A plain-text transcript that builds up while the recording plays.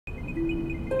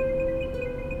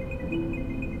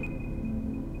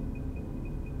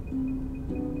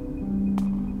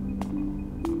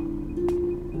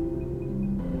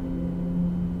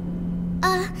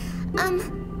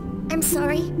I'm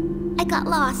sorry. I got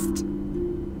lost.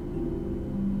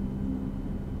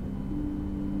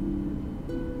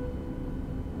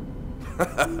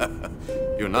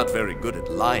 You're not very good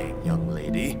at lying, young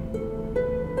lady.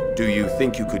 Do you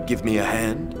think you could give me a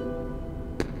hand?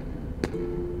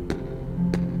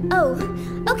 Oh,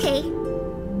 okay.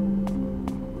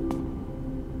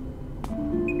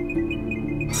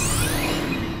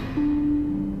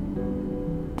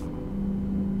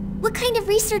 What kind of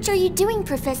research are you doing,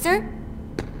 Professor?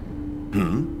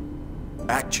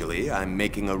 Actually, I'm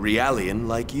making a Realian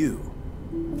like you.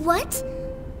 What?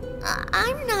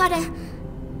 I'm not a...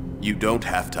 You don't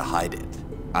have to hide it.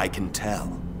 I can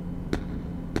tell.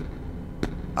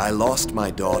 I lost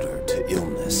my daughter to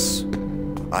illness.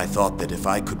 I thought that if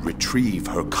I could retrieve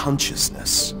her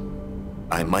consciousness,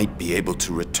 I might be able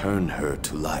to return her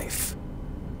to life.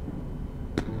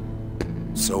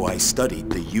 So I studied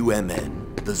the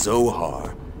UMN, the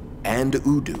Zohar, and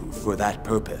Udu for that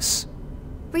purpose.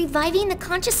 Reviving the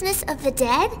consciousness of the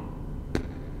dead?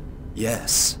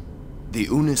 Yes. The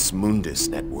Unus Mundus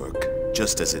network,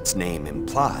 just as its name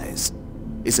implies,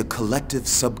 is a collective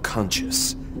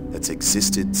subconscious that's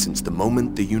existed since the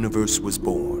moment the universe was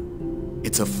born.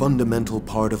 It's a fundamental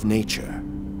part of nature.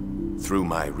 Through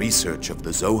my research of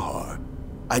the Zohar,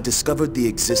 I discovered the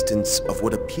existence of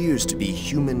what appears to be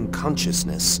human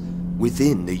consciousness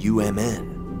within the UMN.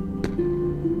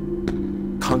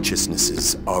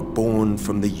 Consciousnesses are born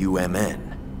from the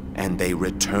UMN, and they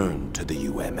return to the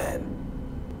UMN.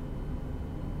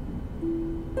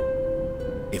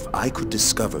 If I could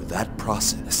discover that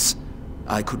process,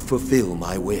 I could fulfill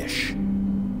my wish.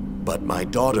 But my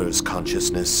daughter's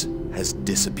consciousness has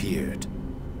disappeared.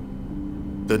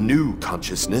 The new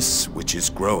consciousness, which is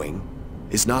growing,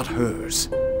 is not hers.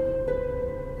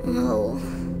 Oh.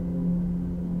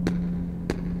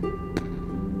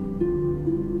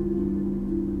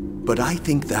 But I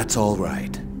think that's all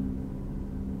right.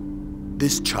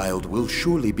 This child will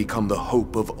surely become the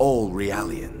hope of all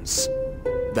Realians.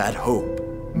 That hope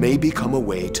may become a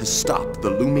way to stop the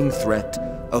looming threat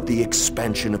of the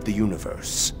expansion of the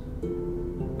universe.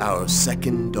 Our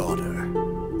second daughter.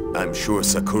 I'm sure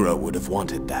Sakura would have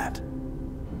wanted that.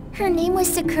 Her name was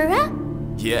Sakura?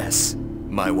 Yes.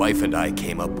 My wife and I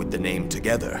came up with the name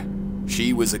together.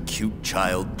 She was a cute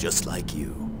child just like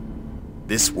you.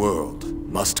 This world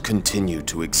must continue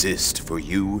to exist for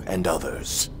you and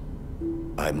others.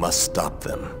 I must stop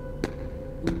them.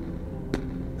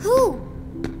 Who?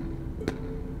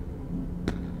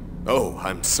 Oh,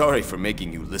 I'm sorry for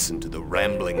making you listen to the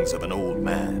ramblings of an old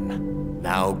man.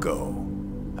 Now go.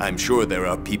 I'm sure there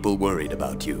are people worried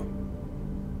about you.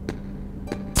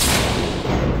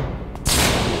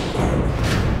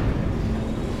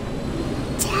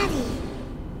 Daddy.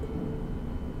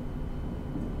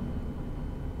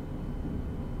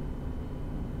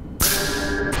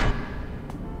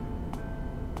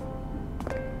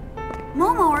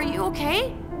 Momo, are you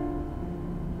okay?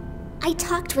 I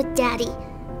talked with Daddy.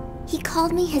 He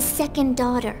called me his second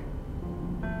daughter.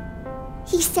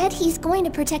 He said he's going to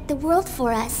protect the world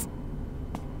for us.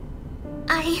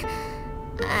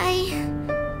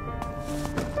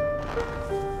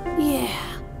 Yeah,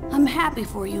 I'm happy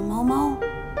for you, Momo.